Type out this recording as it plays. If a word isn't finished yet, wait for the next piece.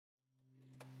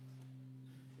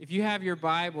If you have your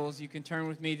Bibles, you can turn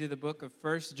with me to the book of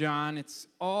 1 John. It's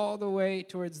all the way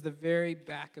towards the very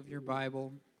back of your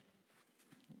Bible.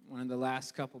 One of the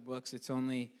last couple books. It's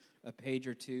only a page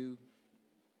or two.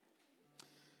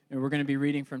 And we're going to be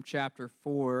reading from chapter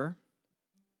 4,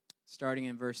 starting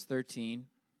in verse 13.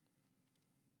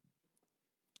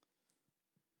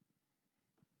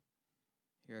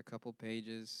 Here are a couple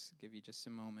pages. Give you just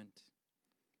a moment.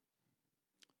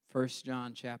 1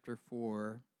 John chapter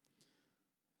 4,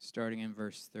 starting in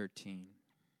verse 13.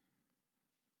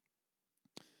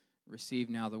 Receive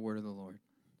now the word of the Lord.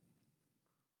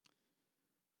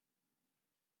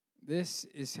 This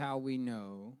is how we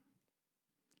know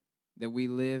that we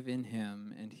live in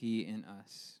him and he in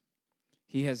us.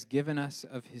 He has given us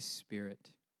of his Spirit.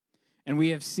 And we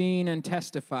have seen and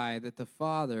testify that the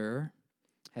Father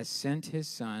has sent his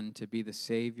Son to be the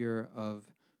Savior of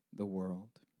the world.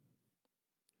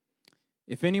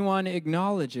 If anyone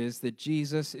acknowledges that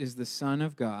Jesus is the Son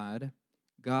of God,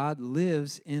 God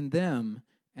lives in them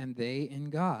and they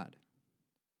in God.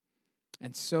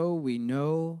 And so we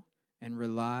know and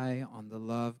rely on the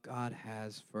love God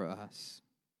has for us.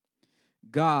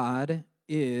 God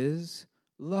is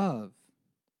love.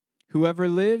 Whoever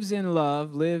lives in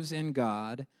love lives in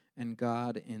God and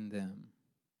God in them.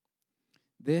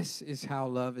 This is how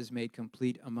love is made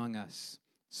complete among us,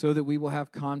 so that we will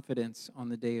have confidence on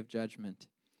the day of judgment.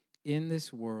 In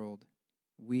this world,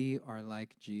 we are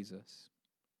like Jesus.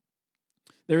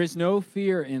 There is no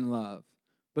fear in love,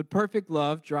 but perfect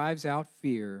love drives out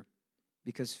fear,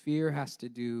 because fear has to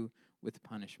do with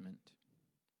punishment.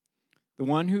 The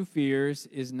one who fears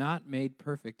is not made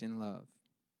perfect in love.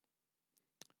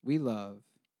 We love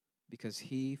because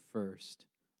he first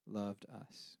loved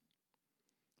us.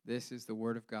 This is the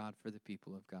word of God for the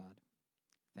people of God.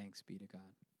 Thanks be to God.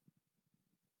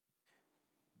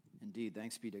 Indeed,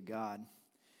 thanks be to God.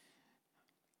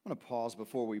 I want to pause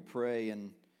before we pray,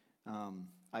 and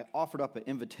I offered up an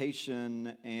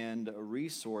invitation and a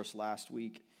resource last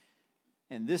week,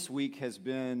 and this week has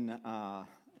been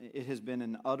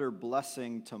an utter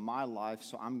blessing to my life,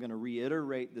 so I'm going to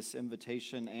reiterate this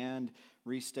invitation and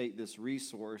restate this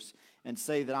resource and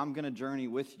say that I'm going to journey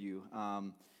with you.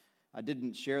 I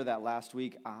didn't share that last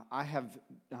week. I have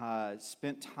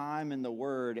spent time in the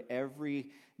Word every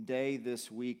day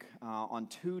this week on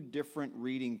 2 different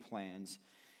reading plans.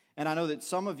 And I know that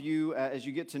some of you, as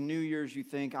you get to New Year's, you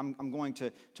think, I'm going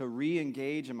to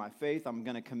re-engage in my faith. I'm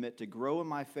going to commit to grow in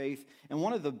my faith. And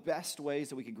one of the best ways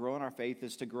that we could grow in our faith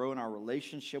is to grow in our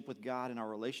relationship with God and our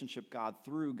relationship with God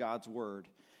through God's Word.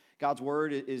 God's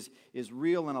Word is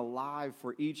real and alive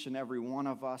for each and every one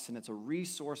of us, and it's a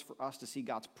resource for us to see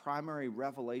God's primary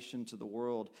revelation to the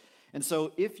world. And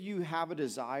so if you have a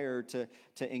desire to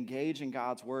engage in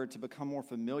God's Word, to become more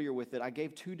familiar with it, I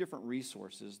gave 2 different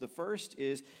resources. The first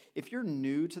is, if you're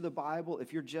new to the Bible,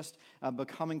 if you're just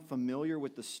becoming familiar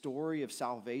with the story of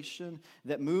salvation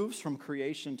that moves from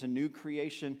creation to new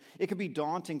creation, it could be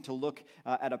daunting to look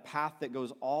at a path that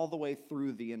goes all the way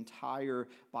through the entire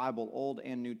Bible, Old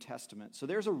and New Testament. So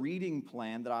there's a reading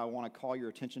plan that I want to call your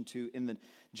attention to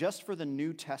just for the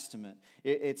New Testament.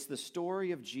 It's the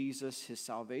story of Jesus, his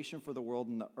salvation for the world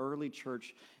in the early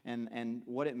church, and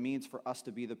what it means for us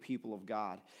to be the people of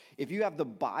God. If you have the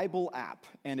Bible app,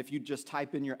 and if you just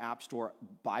type in your app store,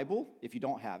 Bible, if you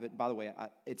don't have it, by the way,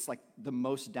 it's like the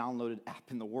most downloaded app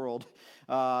in the world.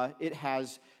 It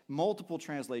has multiple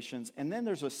translations, and then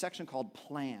there's a section called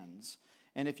Plans.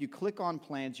 And if you click on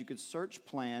Plans, you could search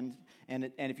Plans, and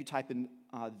if you type in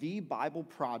The Bible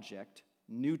Project,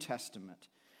 New Testament.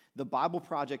 The Bible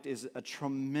Project is a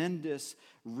tremendous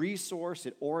resource.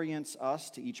 It orients us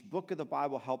to each book of the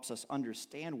Bible, helps us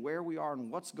understand where we are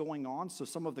and what's going on. So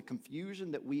some of the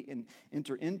confusion that we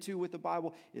enter into with the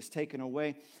Bible is taken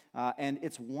away. And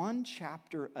it's 1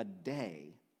 chapter a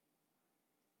day.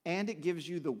 And it gives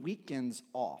you the weekends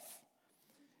off.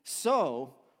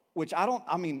 So,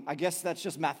 I guess that's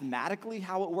just mathematically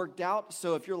how it worked out.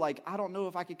 So if you're like, I don't know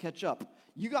if I could catch up,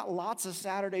 you got lots of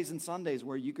Saturdays and Sundays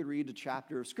where you could read a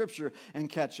chapter of Scripture and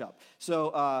catch up.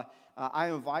 So I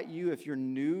invite you, if you're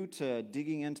new to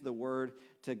digging into the Word,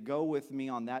 to go with me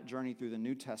on that journey through the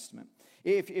New Testament.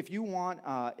 If you want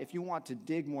to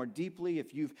dig more deeply,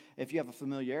 if you have a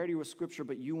familiarity with Scripture,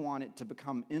 but you want it to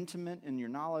become intimate in your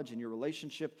knowledge and your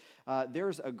relationship,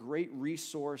 there's a great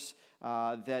resource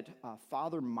that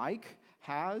Father Mike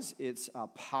has. It's a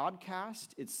podcast.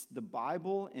 It's the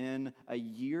Bible in a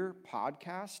Year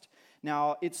podcast.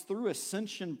 Now, it's through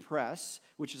Ascension Press,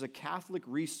 which is a Catholic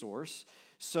resource.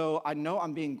 So I know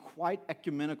I'm being quite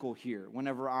ecumenical here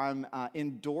whenever I'm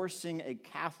endorsing a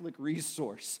Catholic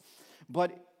resource.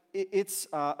 But it's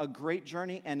a great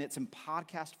journey, and it's in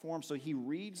podcast form. So he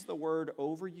reads the word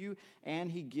over you,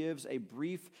 and he gives a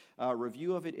brief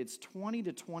review of it. It's 20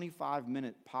 to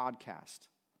 25-minute podcast.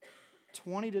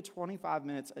 20 to 25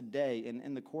 minutes a day. And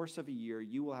in the course of a year,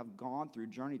 you will have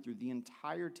journeyed through the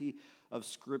entirety of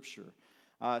Scripture.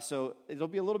 So it'll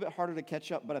be a little bit harder to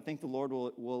catch up, but I think the Lord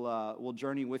will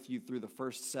journey with you through the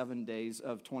first 7 days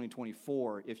of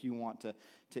 2024 if you want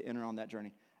to enter on that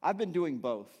journey. I've been doing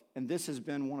both, and this has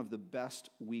been one of the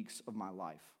best weeks of my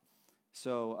life.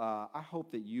 So I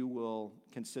hope that you will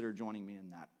consider joining me in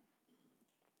that.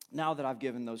 Now that I've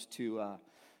given those two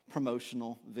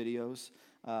promotional videos,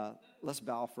 let's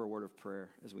bow for a word of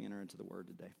prayer as we enter into the Word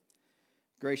today.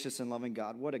 Gracious and loving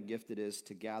God, what a gift it is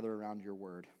to gather around your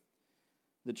Word.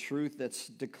 The truth that's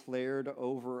declared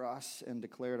over us and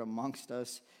declared amongst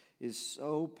us is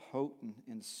so potent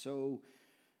and so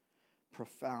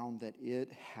profound that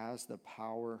it has the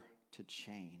power to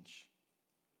change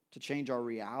our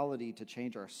reality, to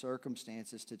change our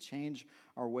circumstances, to change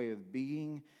our way of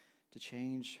being, to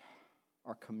change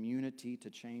our community,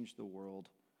 to change the world.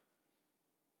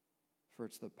 For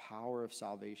it's the power of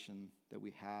salvation that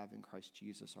we have in Christ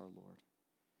Jesus our Lord,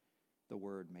 the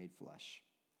Word made flesh.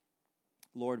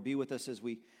 Lord, be with us as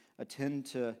we attend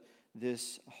to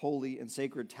this holy and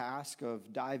sacred task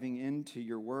of diving into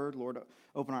your word. Lord,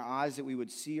 open our eyes that we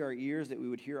would see, our ears that we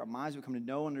would hear, our minds would come to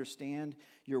know and understand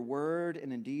your word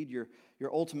and indeed your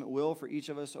ultimate will for each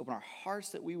of us. Open our hearts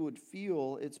that we would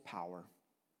feel its power.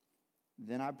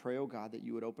 Then I pray, oh God, that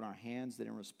you would open our hands, that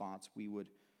in response we would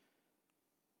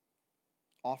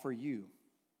offer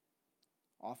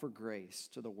grace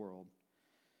to the world.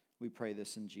 We pray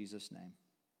this in Jesus' name.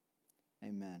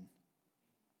 Amen.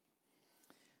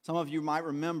 Some of you might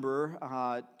remember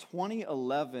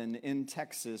 2011 in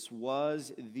Texas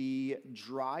was the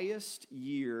driest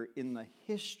year in the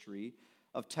history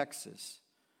of Texas.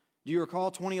 Do you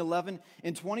recall 2011?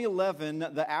 In 2011,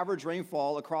 the average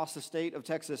rainfall across the state of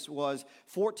Texas was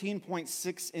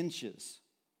 14.6 inches.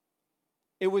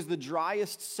 It was the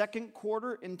driest second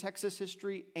quarter in Texas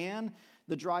history and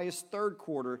the driest third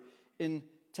quarter in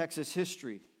Texas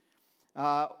history.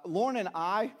 Lauren and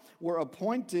I were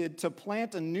appointed to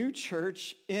plant a new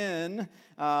church in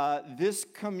this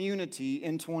community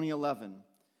in 2011.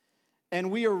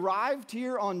 And we arrived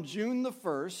here on June the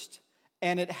 1st,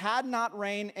 and it had not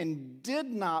rained and did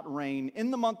not rain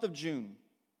in the month of June.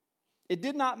 It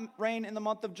did not rain in the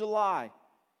month of July.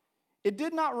 It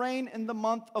did not rain in the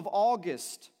month of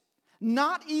August.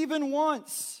 Not even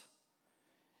once.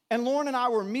 And Lauren and I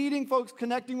were meeting folks,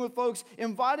 connecting with folks,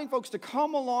 inviting folks to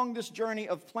come along this journey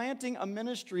of planting a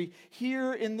ministry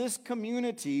here in this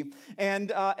community.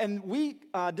 And we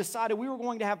decided we were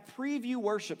going to have preview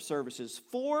worship services,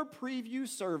 4 preview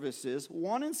services,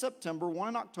 1 in September, 1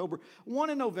 in October, 1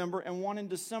 in November, and 1 in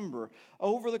December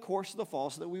over the course of the fall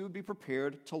so that we would be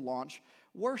prepared to launch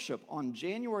worship on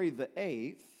January the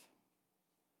 8th,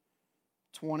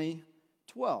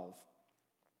 2012.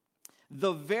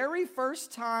 The very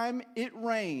first time it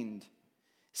rained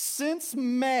since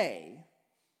May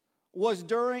was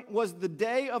the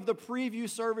day of the preview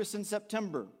service in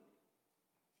September.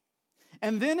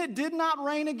 And then it did not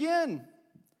rain again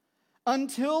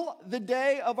until the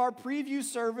day of our preview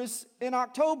service in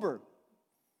October.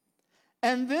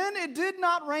 And then it did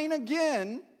not rain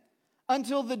again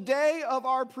until the day of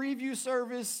our preview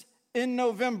service in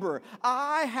November.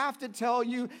 I have to tell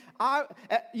you,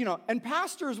 and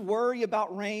pastors worry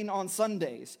about rain on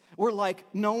Sundays. We're like,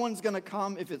 no one's going to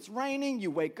come if it's raining.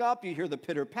 You wake up, you hear the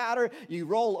pitter patter, you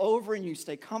roll over and you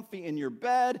stay comfy in your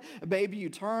bed. Maybe you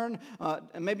turn,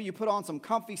 and maybe you put on some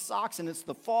comfy socks and it's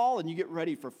the fall and you get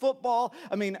ready for football.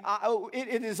 I mean,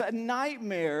 it is a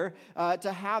nightmare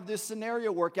to have this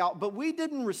scenario work out, but we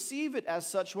didn't receive it as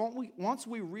such once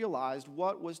we realized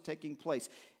what was taking place.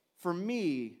 For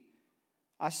me,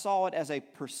 I saw it as a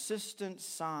persistent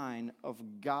sign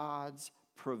of God's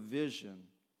provision,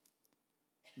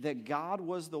 that God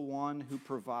was the one who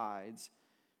provides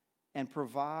and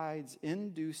provides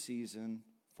in due season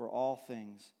for all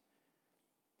things.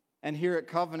 And here at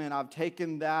Covenant, I've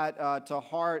taken that to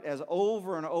heart as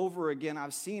over and over again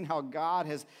I've seen how God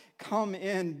has come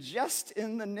in just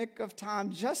in the nick of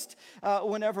time, just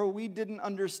whenever we didn't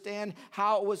understand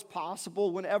how it was possible,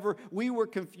 whenever we were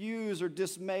confused or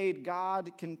dismayed,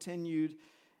 God continued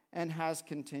and has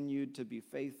continued to be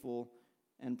faithful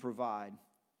and provide.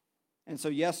 And so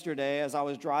yesterday, as I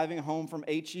was driving home from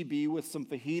HEB with some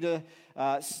fajita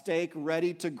steak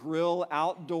ready to grill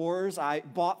outdoors, I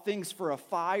bought things for a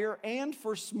fire and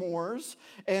for s'mores,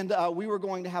 and we were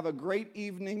going to have a great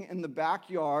evening in the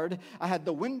backyard. I had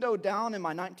the window down in my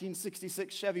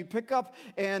 1966 Chevy pickup,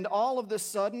 and all of a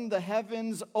sudden, the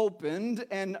heavens opened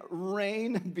and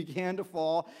rain began to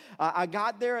fall. I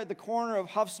got there at the corner of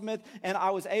Huffsmith, and I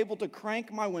was able to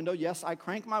crank my window. Yes, I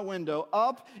cranked my window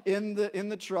up in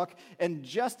the truck, and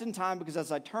just in time, because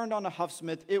as I turned onto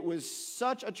Huffsmith, it was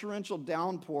such a torrential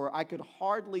downpour, I could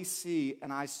hardly see,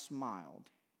 and I smiled.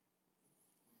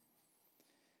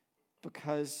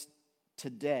 Because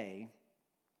today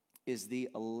is the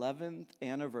 11th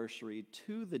anniversary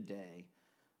to the day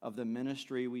of the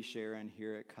ministry we share in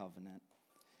here at Covenant.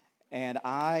 And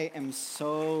I am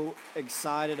so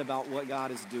excited about what God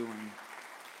is doing.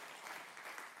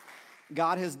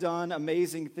 God has done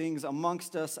amazing things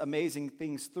amongst us, amazing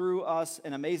things through us,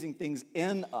 and amazing things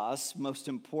in us, most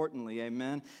importantly,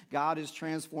 amen. God is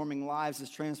transforming lives, has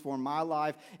transformed my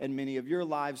life and many of your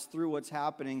lives through what's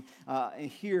happening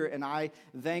here, and I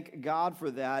thank God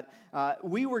for that.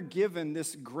 We were given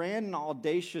this grand and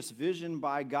audacious vision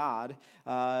by God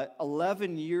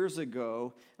 11 years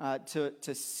ago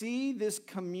to see this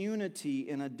community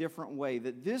in a different way,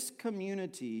 that this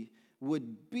community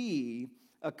would be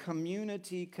a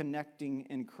community connecting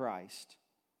in Christ.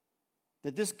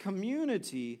 That this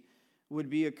community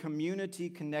would be a community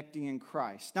connecting in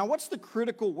Christ. Now, what's the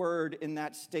critical word in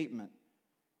that statement?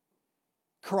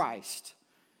 Christ.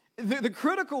 The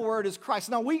critical word is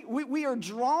Christ. Now, we are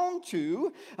drawn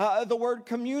to the word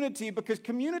community because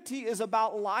community is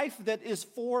about life that is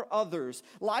for others,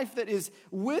 life that is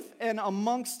with and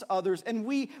amongst others. And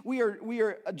we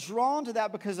are drawn to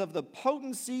that because of the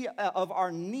potency of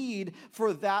our need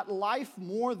for that life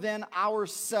more than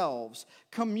ourselves.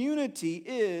 Community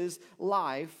is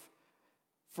life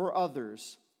for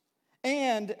others.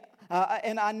 And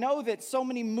I know that so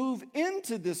many move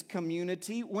into this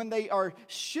community when they are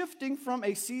shifting from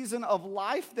a season of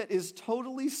life that is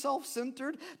totally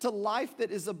self-centered to life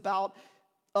that is about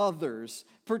others,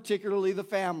 particularly the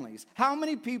families. How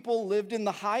many people lived in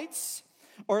the Heights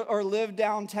or lived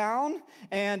downtown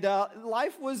and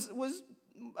life was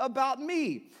about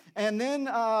me? And then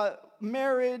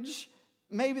marriage,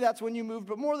 maybe that's when you moved,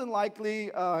 but more than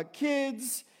likely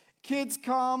kids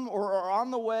come or are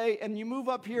on the way, and you move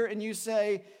up here and you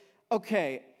say,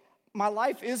 okay, my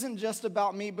life isn't just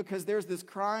about me because there's this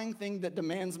crying thing that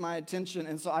demands my attention,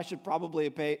 and so I should probably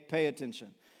pay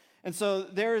attention. And so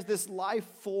there is this life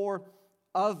for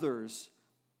others.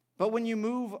 But when you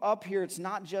move up here, it's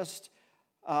not just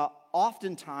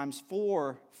oftentimes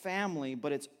for family,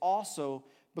 but it's also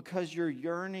because you're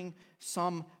yearning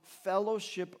some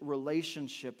fellowship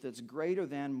relationship that's greater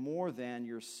than, more than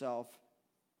yourself.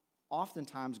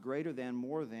 Oftentimes greater than,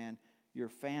 more than your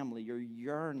family. You're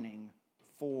yearning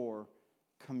for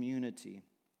community.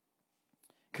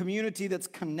 Community that's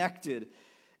connected.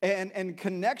 And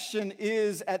connection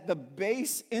is at the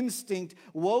base instinct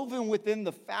woven within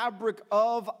the fabric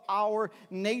of our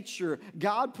nature.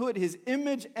 God put his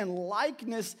image and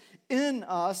likeness in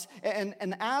us,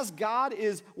 and as God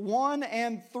is one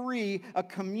and three, a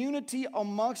community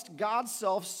amongst God's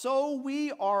self, so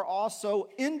we are also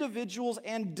individuals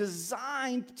and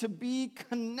designed to be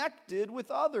connected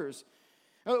with others.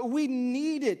 We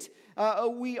need it.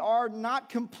 We are not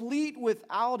complete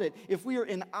without it. If we are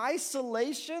in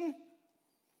isolation,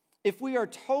 if we are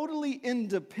totally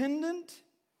independent,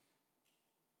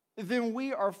 then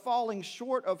we are falling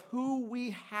short of who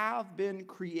we have been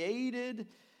created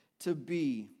to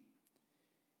be.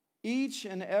 Each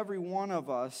and every one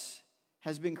of us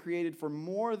has been created for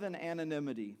more than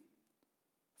anonymity,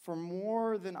 for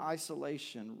more than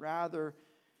isolation. Rather,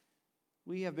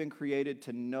 we have been created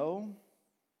to know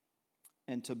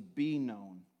and to be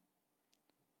known.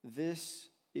 This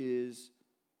is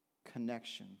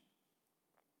connection.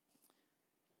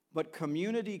 But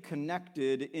community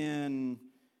connected in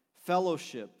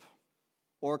fellowship,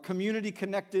 or community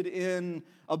connected in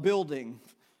a building,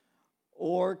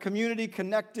 or community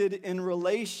connected in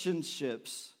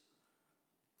relationships,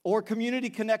 or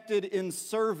community connected in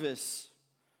service,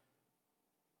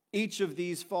 each of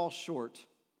these fall short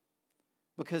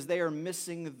because they are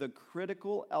missing the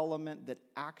critical element that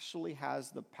actually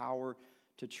has the power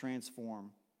to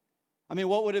transform. I mean,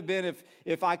 what would it have been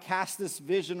if I cast this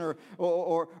vision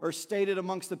or stated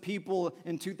amongst the people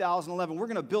in 2011, we're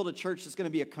going to build a church that's going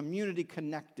to be a community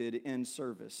connected in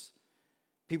service.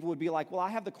 People would be like, well, I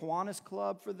have the Kiwanis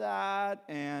Club for that,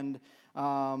 and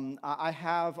I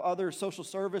have other social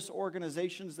service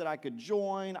organizations that I could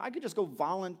join. I could just go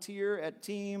volunteer at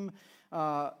team.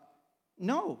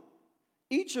 No.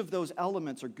 Each of those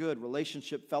elements are good.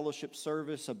 Relationship, fellowship,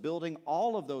 service, a building,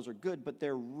 all of those are good, but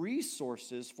they're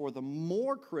resources for the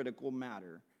more critical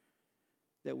matter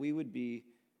that we would be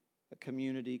a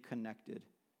community connected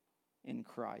in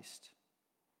Christ.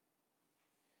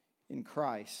 In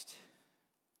Christ.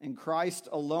 In Christ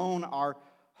alone, our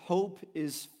hope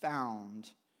is found.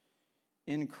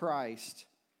 In Christ.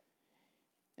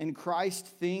 In Christ,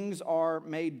 things are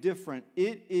made different.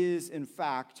 It is, in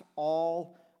fact,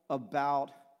 all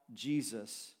about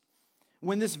Jesus.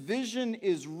 When this vision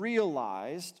is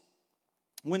realized,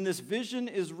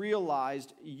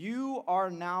 you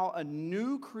are now a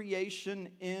new creation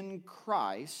in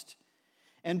Christ.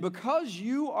 And because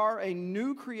you are a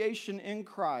new creation in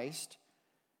Christ,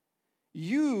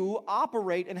 you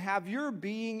operate and have your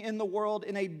being in the world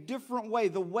in a different way.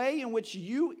 The way in which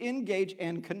you engage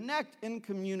and connect in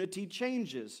community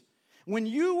changes. When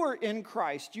you are in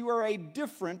Christ, you are a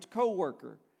different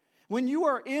coworker. When you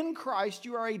are in Christ,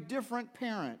 you are a different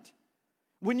parent.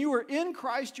 When you are in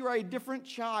Christ, you are a different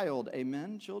child.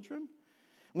 Amen, children?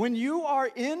 When you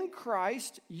are in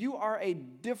Christ, you are a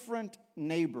different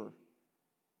neighbor.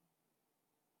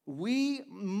 We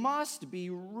must be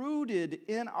rooted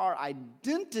in our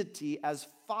identity as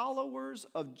followers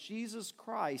of Jesus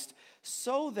Christ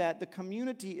so that the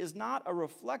community is not a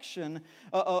reflection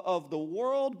of the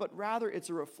world, but rather it's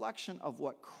a reflection of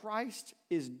what Christ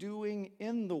is doing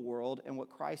in the world and what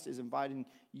Christ is inviting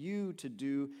you to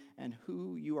do and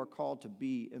who you are called to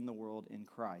be in the world in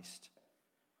Christ.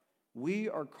 We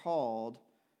are called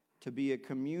to be a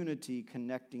community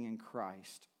connecting in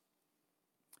Christ.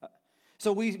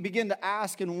 So we begin to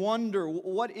ask and wonder,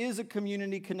 what is a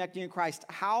community connecting in Christ?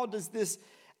 How does this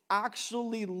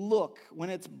actually look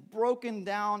when it's broken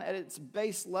down at its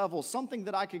base level? Something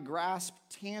that I could grasp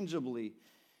tangibly.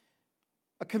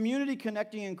 A community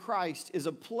connecting in Christ is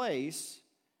a place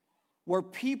where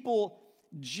people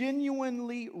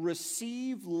genuinely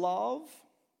receive love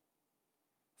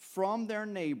from their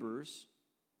neighbors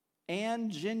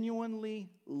and genuinely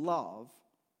love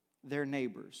their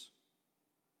neighbors.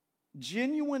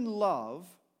 Genuine love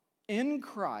in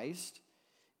Christ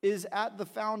is at the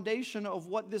foundation of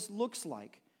what this looks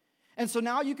like. And so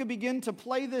now you can begin to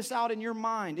play this out in your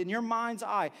mind, in your mind's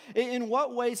eye. In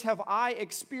what ways have I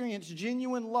experienced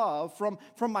genuine love from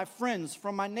my friends,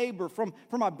 from my neighbor, from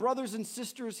my brothers and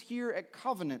sisters here at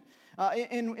Covenant?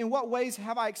 In what ways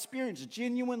have I experienced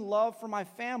genuine love for my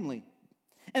family?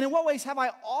 And in what ways have I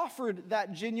offered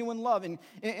that genuine love?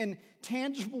 In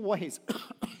tangible ways.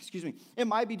 Excuse me. It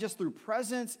might be just through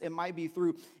presence. It might be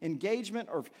through engagement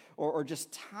or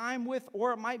just time with,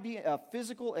 or it might be a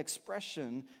physical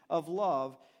expression of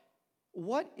love.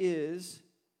 What is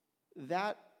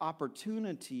that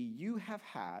opportunity you have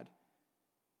had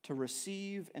to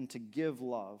receive and to give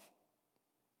love?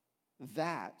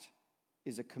 That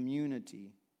is a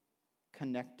community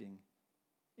connecting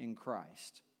in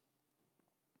Christ.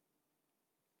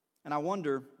 And I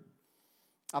wonder,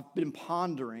 I've been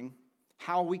pondering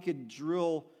how we could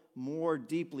drill more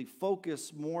deeply,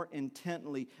 focus more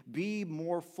intently, be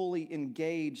more fully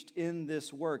engaged in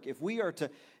this work. If we are to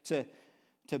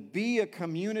be a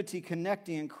community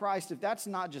connecting in Christ, if that's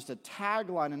not just a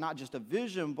tagline and not just a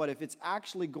vision, but if it's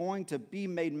actually going to be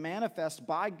made manifest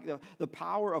by the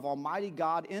power of Almighty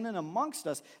God in and amongst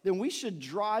us, then we should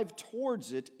drive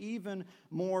towards it even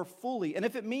more fully. And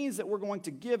if it means that we're going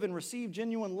to give and receive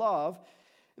genuine love,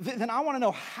 then I want to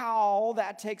know how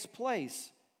that takes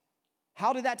place.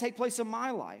 How did that take place in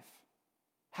my life?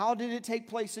 How did it take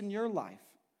place in your life?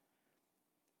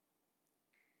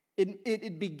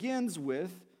 It begins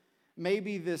with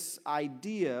maybe this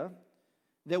idea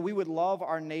that we would love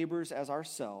our neighbors as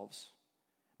ourselves.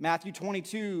 Matthew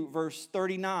 22, verse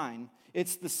 39,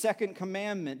 it's the second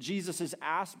commandment. Jesus is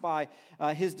asked by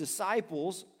his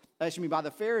disciples, by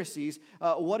the Pharisees,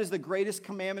 what is the greatest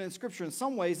commandment in Scripture? In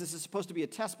some ways, this is supposed to be a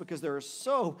test because there are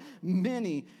so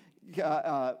many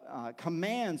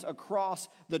commands across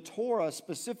the Torah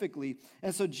specifically.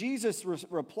 And so Jesus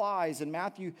replies in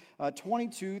Matthew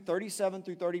 22, 37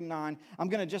 through 39. I'm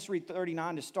going to just read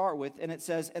 39 to start with. And it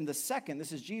says, and the second,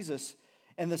 this is Jesus,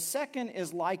 and the second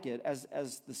is like it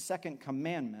as the second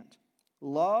commandment.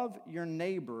 Love your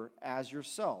neighbor as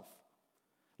yourself.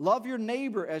 Love your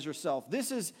neighbor as yourself.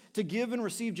 This is to give and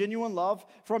receive genuine love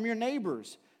from your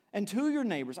neighbors and to your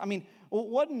neighbors. I mean,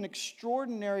 what an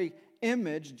extraordinary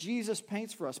image Jesus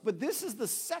paints for us. But this is the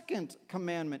second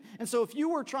commandment. And so if you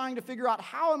were trying to figure out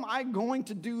how am I going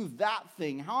to do that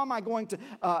thing, how am I going to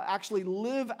actually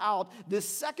live out this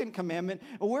second commandment,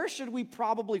 where should we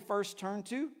probably first turn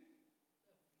to?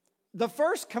 The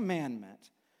first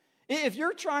commandment. If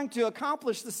you're trying to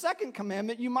accomplish the second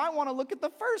commandment, you might want to look at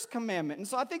the first commandment. And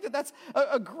so I think that that's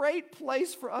a great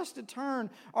place for us to turn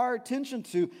our attention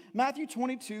to. Matthew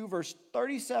 22, verse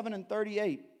 37 and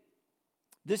 38.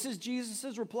 This is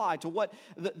Jesus' reply to what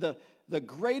the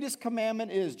greatest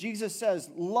commandment is. Jesus says,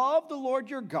 love the Lord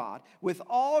your God with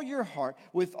all your heart,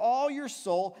 with all your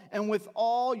soul, and with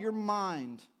all your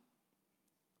mind.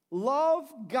 Love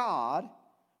God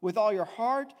with all your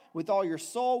heart, with all your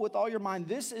soul, with all your mind.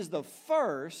 This is the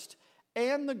first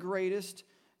and the greatest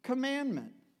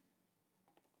commandment.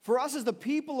 For us as the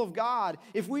people of God,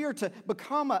 if we are to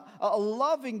become a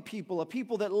loving people, a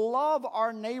people that love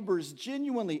our neighbors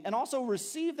genuinely and also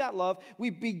receive that love,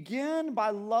 we begin by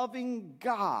loving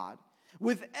God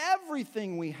with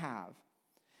everything we have.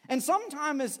 And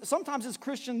sometimes as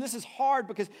Christians, this is hard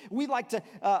because we like to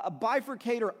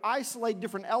bifurcate or isolate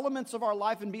different elements of our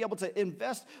life and be able to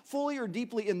invest fully or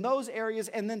deeply in those areas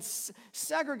and then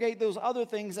segregate those other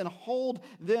things and hold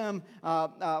them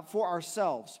for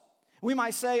ourselves. We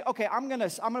might say, okay, I'm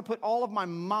gonna put all of my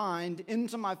mind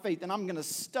into my faith and I'm gonna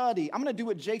study. I'm gonna do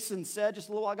what Jason said just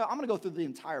a little while ago. I'm gonna go through the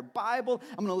entire Bible.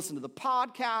 I'm gonna listen to the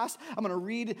podcast. I'm gonna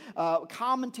read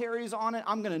commentaries on it.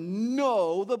 I'm gonna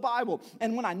know the Bible.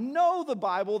 And when I know the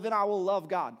Bible, then I will love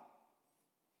God.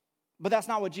 But that's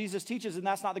not what Jesus teaches, and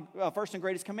that's not the first and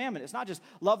greatest commandment. It's not just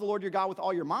love the Lord your God with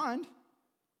all your mind.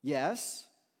 Yes.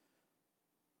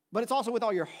 But it's also with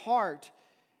all your heart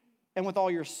and with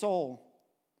all your soul.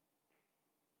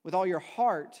 With all your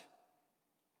heart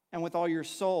and with all your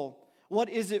soul. What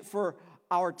is it for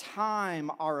our time,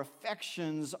 our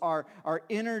affections, our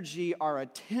energy, our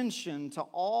attention to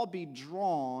all be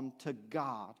drawn to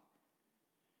God?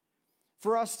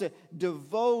 For us to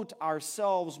devote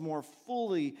ourselves more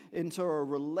fully into a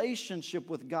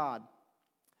relationship with God.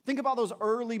 Think about those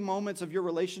early moments of your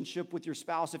relationship with your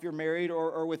spouse if you're married,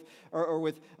 or with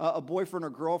a boyfriend or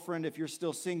girlfriend if you're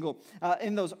still single.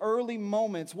 In those early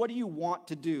moments, what do you want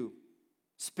to do?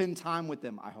 Spend time with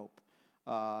them, I hope.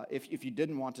 If you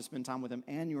didn't want to spend time with them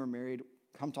and you were married,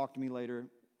 come talk to me later.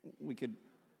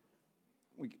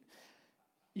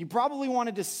 You probably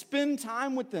wanted to spend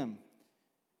time with them.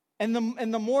 And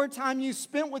the more time you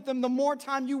spent with them, the more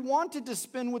time you wanted to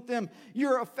spend with them.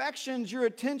 Your affections, your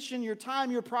attention, your time,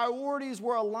 your priorities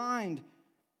were aligned.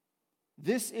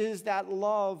 This is that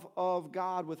love of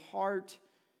God with heart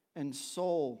and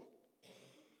soul.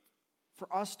 For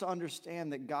us to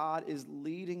understand that God is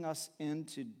leading us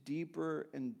into deeper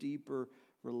and deeper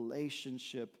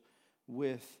relationship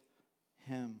with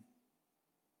Him.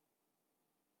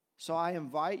 So I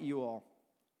invite you all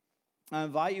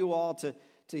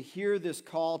to hear this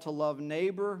call to love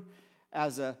neighbor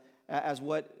as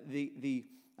what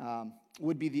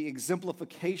would be the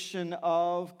exemplification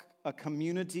of a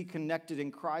community connected in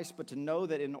Christ, but to know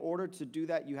that in order to do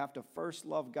that, you have to first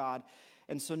love God.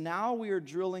 And so now we are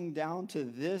drilling down to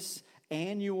this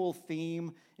annual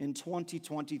theme in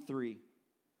 2023.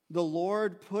 The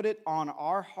Lord put it on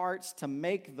our hearts to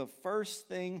make the first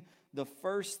thing,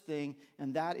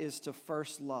 and that is to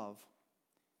first love.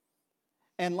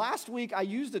 And last week, I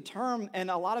used a term,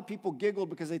 and a lot of people giggled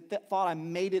because they thought I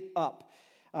made it up.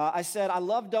 I said, I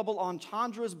love double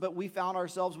entendres, but we found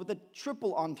ourselves with a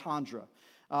triple entendre.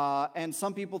 And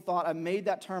some people thought I made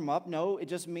that term up. No, it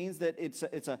just means that it's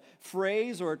a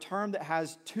phrase or a term that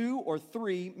has two or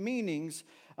three meanings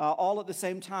all at the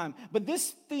same time. But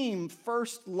this theme,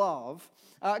 first love,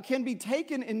 can be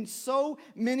taken in so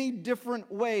many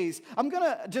different ways. I'm going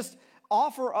to just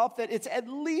offer up that it's at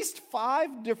least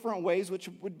 5 different ways, which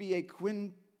would be a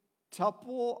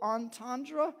quintuple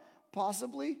entendre,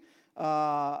 possibly.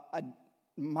 I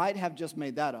might have just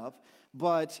made that up,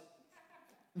 but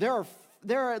there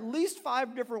are at least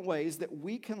 5 different ways that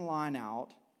we can line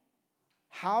out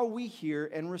how we hear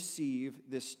and receive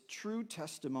this true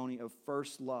testimony of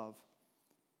first love.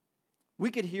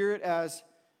 We could hear it as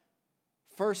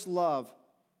first love.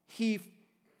 He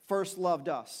first loved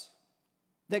us.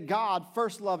 That God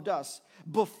first loved us.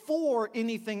 Before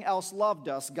anything else loved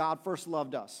us, God first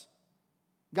loved us.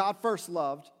 God first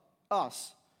loved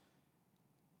us.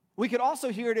 We could also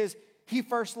hear it as He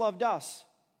first loved us.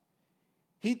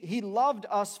 He loved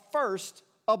us first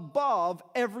above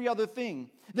every other thing.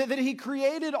 That He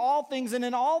created all things, and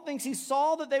in all things He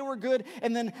saw that they were good.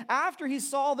 And then after He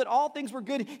saw that all things were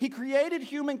good, He created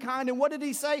humankind. And what did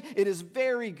He say? It is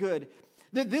very good.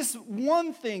 That this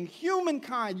one thing,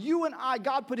 humankind, you and I,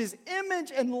 God put his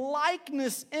image and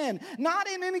likeness in. Not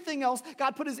in anything else.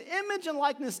 God put his image and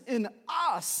likeness in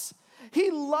us.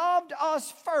 He loved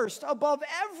us first above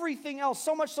everything else,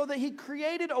 so much so that he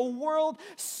created a world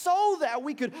so that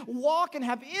we could walk and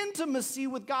have intimacy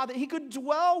with God, that he could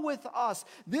dwell with us.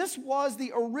 This was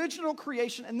the original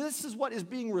creation, and this is what is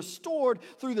being restored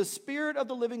through the Spirit of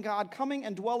the living God coming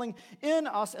and dwelling in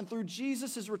us, and through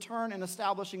Jesus' return and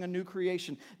establishing a new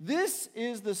creation. This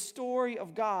is the story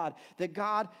of God, that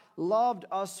God loved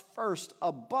us first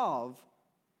above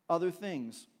other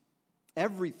things,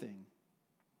 everything.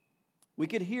 We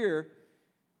could hear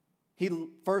he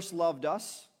first loved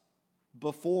us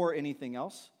before anything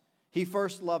else. He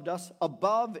first loved us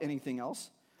above anything else.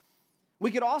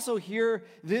 We could also hear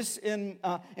this in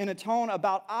a tone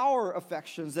about our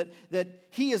affections, that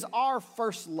he is our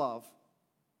first love,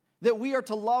 that we are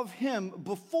to love him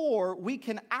before we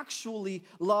can actually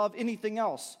love anything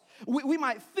else. We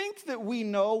might think that we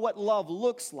know what love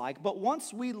looks like, but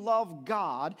once we love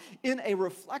God in a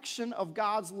reflection of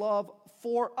God's love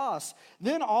for us,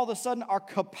 then all of a sudden our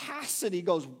capacity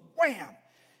goes wham,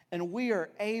 and we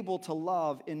are able to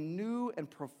love in new and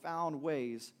profound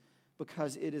ways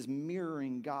because it is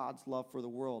mirroring God's love for the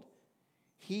world.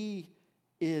 He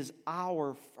is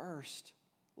our first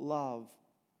love.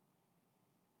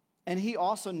 And he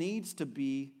also needs to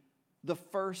be the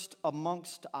first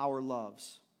amongst our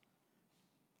loves.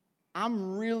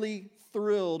 I'm really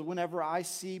thrilled whenever I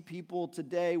see people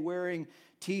today wearing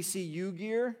TCU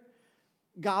gear.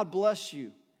 God bless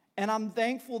you. And I'm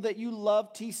thankful that you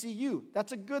love TCU.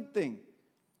 That's a good thing.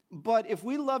 But if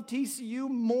we love TCU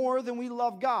more than we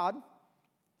love God,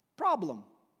 problem.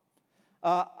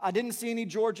 I didn't see any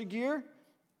Georgia gear.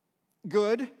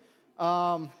 Good.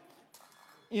 I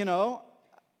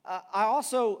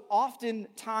also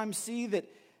oftentimes see that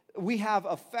we have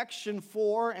affection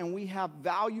for and we have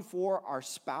value for our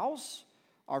spouse,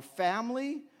 our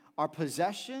family, our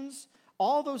possessions.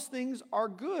 All those things are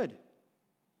good,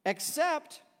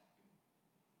 except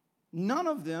none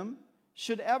of them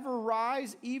should ever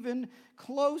rise even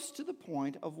close to the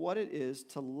point of what it is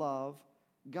to love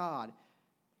God.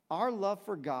 Our love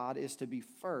for God is to be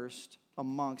first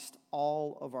amongst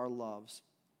all of our loves.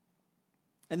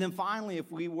 And then finally, if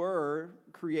we were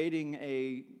creating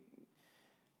a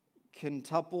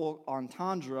quintuple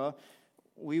entendre,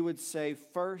 we would say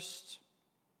first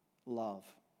love.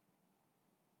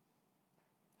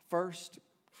 First,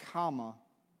 comma,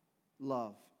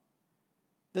 love.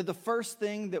 That the first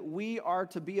thing that we are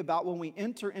to be about when we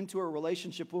enter into a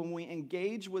relationship, when we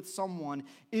engage with someone,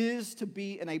 is to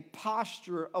be in a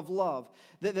posture of love.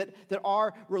 That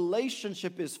our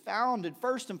relationship is founded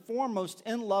first and foremost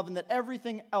in love, and that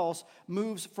everything else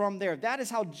moves from there. That is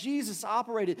how Jesus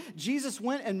operated. Jesus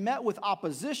went and met with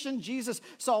opposition. Jesus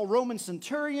saw Roman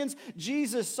centurions.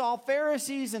 Jesus saw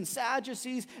Pharisees and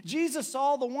Sadducees. Jesus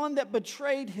saw the one that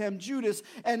betrayed him, Judas,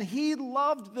 and he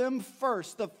loved them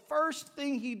first. The first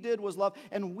thing he did was love,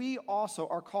 and we also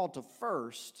are called to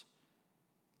first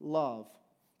love.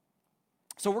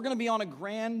 So we're going to be on a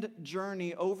grand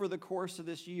journey over the course of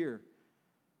this year,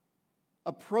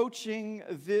 approaching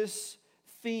this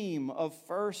theme of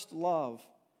first love.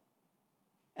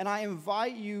 And I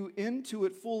invite you into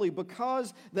it fully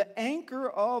because the anchor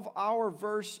of our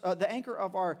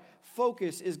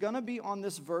focus is going to be on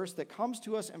this verse that comes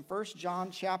to us in 1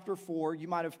 John chapter 4. You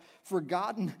might have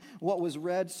forgotten what was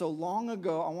read so long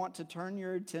ago. I want to turn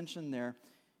your attention there.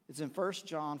 It's in 1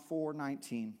 John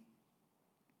 4:19.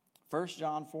 1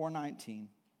 John 4:19.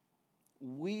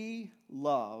 We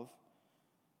love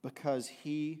because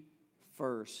he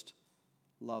first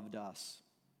loved us.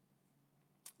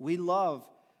 We love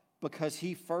because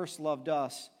he first loved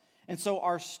us. And so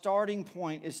our starting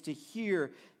point is to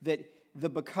hear that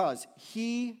because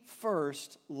he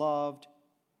first loved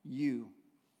you.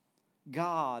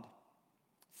 God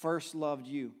first loved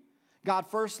you. God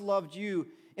first loved you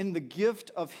in the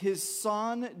gift of his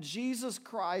Son, Jesus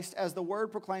Christ, as the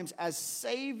word proclaims, as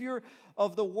Savior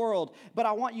of the world. But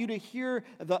I want you to hear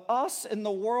the us in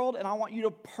the world, and I want you to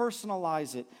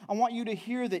personalize it. I want you to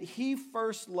hear that he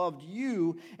first loved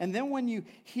you. And then when you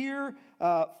hear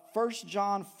 1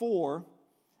 John 4,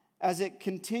 as it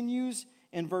continues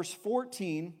in verse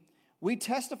 14, we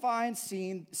testify and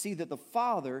see that the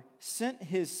Father sent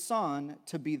his Son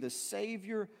to be the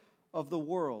Savior of the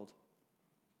world.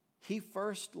 He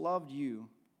first loved you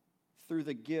through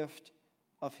the gift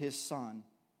of his Son,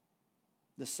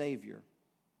 the Savior,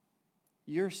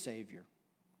 your Savior.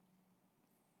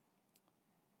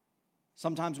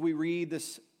 Sometimes we read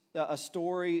this a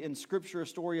story in Scripture, a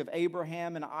story of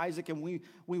Abraham and Isaac, and we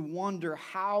wonder,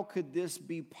 how could this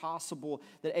be possible,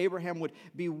 that Abraham would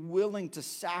be willing to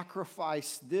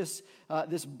sacrifice this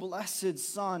blessed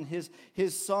son,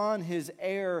 his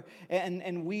heir,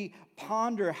 and we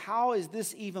ponder, how is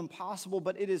this even possible?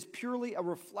 But it is purely a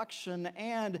reflection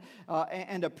and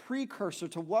a precursor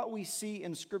to what we see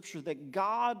in Scripture, that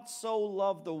God so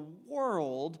loved the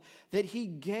world that he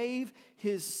gave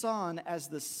his son as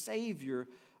the Savior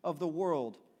of the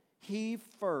world. He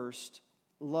first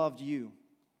loved you.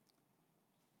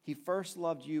 He first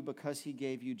loved you because he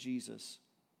gave you Jesus.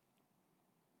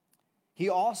 He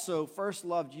also first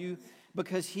loved you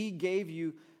because he gave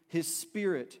you his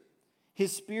Spirit.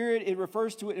 His Spirit, it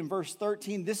refers to it in verse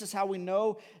 13. This is how we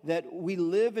know that we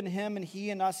live in him and he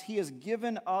in us. He has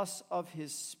given us of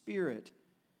his Spirit.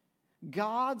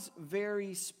 God's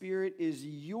very Spirit is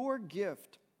your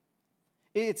gift.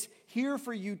 It's here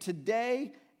for you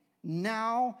today.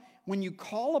 Now, when you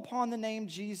call upon the name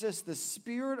Jesus, the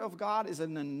Spirit of God is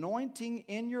an anointing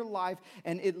in your life,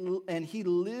 and he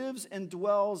lives and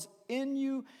dwells in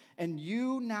you, and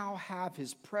you now have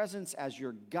his presence as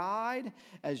your guide,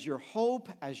 as your hope,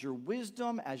 as your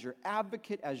wisdom, as your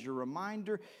advocate, as your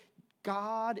reminder.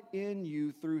 God in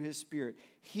you through his Spirit.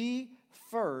 He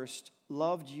first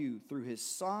loved you through his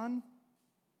Son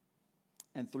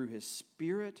and through his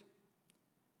Spirit.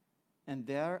 And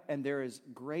there is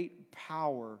great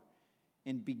power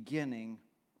in beginning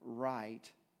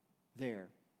right there.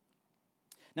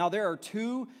 Now, there are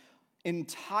two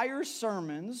entire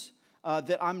sermons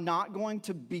that I'm not going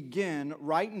to begin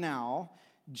right now,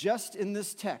 just in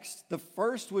this text. The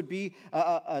first would be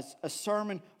a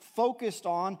sermon focused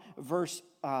on verse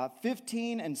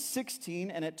 15 and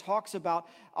 16, and it talks about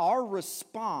our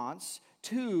response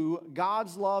to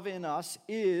God's love in us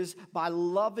is by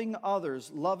loving others,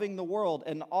 loving the world.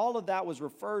 And all of that was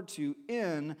referred to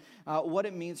in what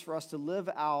it means for us to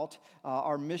live out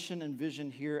our mission and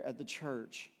vision here at the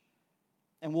church.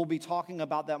 And we'll be talking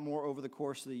about that more over the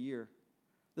course of the year.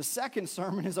 The second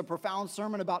sermon is a profound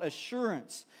sermon about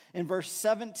assurance. In verse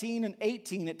 17 and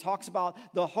 18, it talks about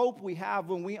the hope we have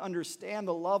when we understand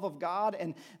the love of God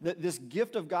and this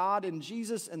gift of God in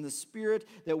Jesus and the Spirit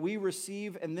that we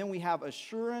receive. And then we have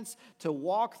assurance to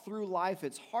walk through life,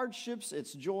 its hardships,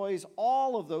 its joys,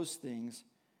 all of those things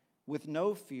with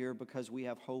no fear because we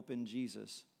have hope in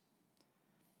Jesus.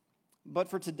 But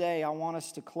for today, I want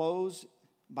us to close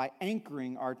by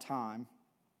anchoring our time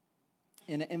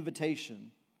in an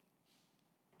invitation.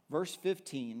 Verse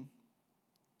 15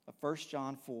 of 1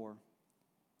 John 4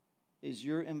 is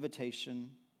your invitation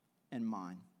and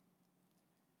mine.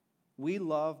 We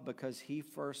love because he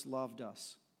first loved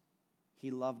us.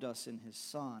 He loved us in his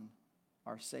Son,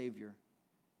 our Savior.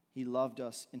 He loved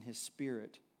us in his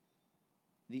Spirit,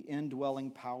 the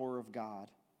indwelling power of God.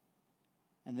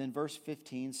 And then verse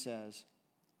 15 says,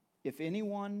 if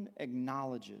anyone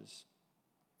acknowledges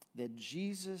that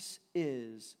Jesus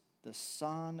is the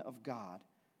Son of God,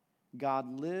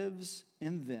 God lives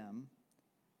in them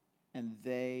and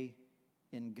they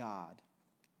in God.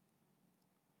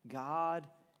 God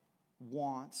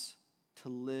wants to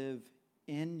live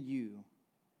in you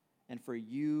and for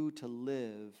you to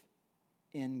live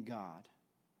in God.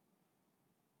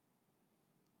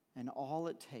 And all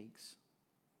it takes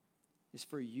is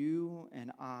for you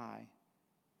and I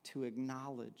to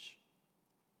acknowledge,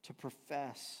 to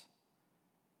profess,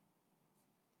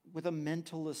 with a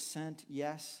mental assent,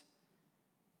 yes,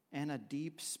 and a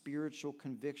deep spiritual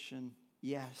conviction,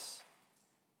 yes,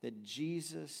 that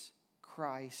Jesus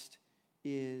Christ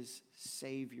is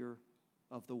Savior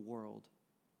of the world.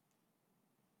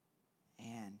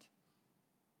 And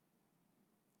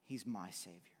he's my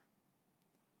Savior.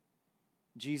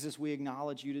 Jesus, we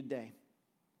acknowledge you today.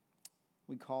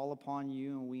 We call upon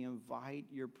you and we invite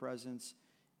your presence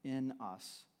in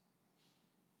us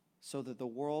so that the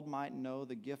world might know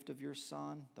the gift of your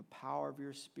Son, the power of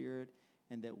your Spirit,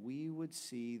 and that we would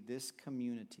see this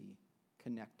community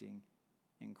connecting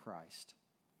in Christ.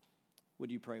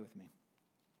 Would you pray with me?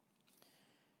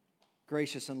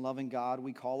 Gracious and loving God,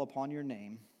 we call upon your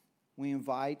name. We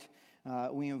invite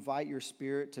your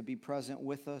Spirit to be present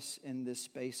with us in this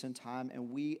space and time,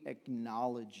 and we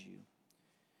acknowledge you.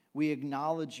 We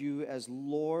acknowledge you as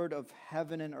Lord of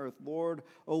heaven and earth, Lord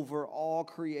over all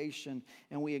creation,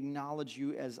 and we acknowledge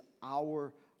you as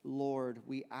our Lord.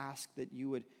 We ask that you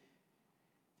would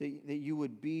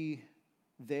be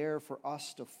there for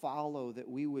us to follow, that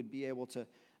we would be able to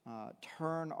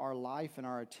turn our life and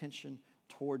our attention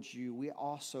towards you. We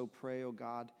also pray, oh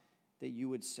God, that you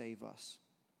would save us.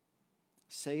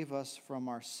 Save us from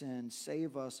our sin.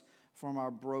 Save us from our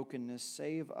brokenness.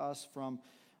 Save us from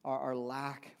our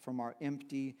lack, from our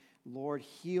empty. Lord,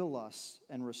 heal us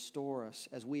and restore us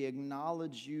as we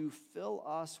acknowledge you. Fill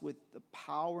us with the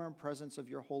power and presence of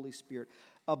your Holy Spirit.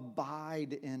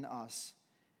 Abide in us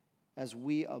as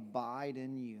we abide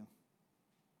in you.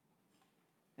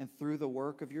 And through the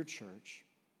work of your church,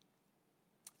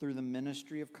 through the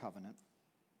ministry of Covenant,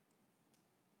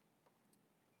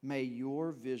 may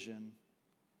your vision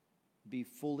be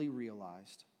fully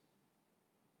realized.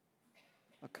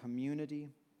 A community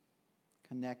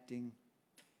connecting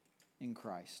in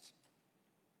Christ.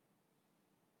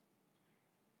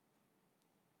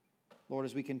 Lord,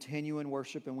 as we continue in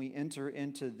worship and we enter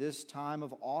into this time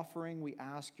of offering, we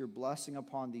ask your blessing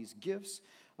upon these gifts,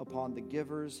 upon the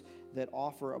givers that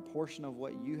offer a portion of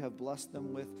what you have blessed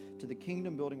them with to the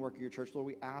kingdom building work of your church. Lord,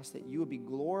 we ask that you would be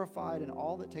glorified in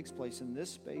all that takes place in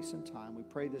this space and time. We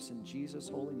pray this in Jesus'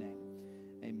 holy name.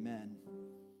 Amen.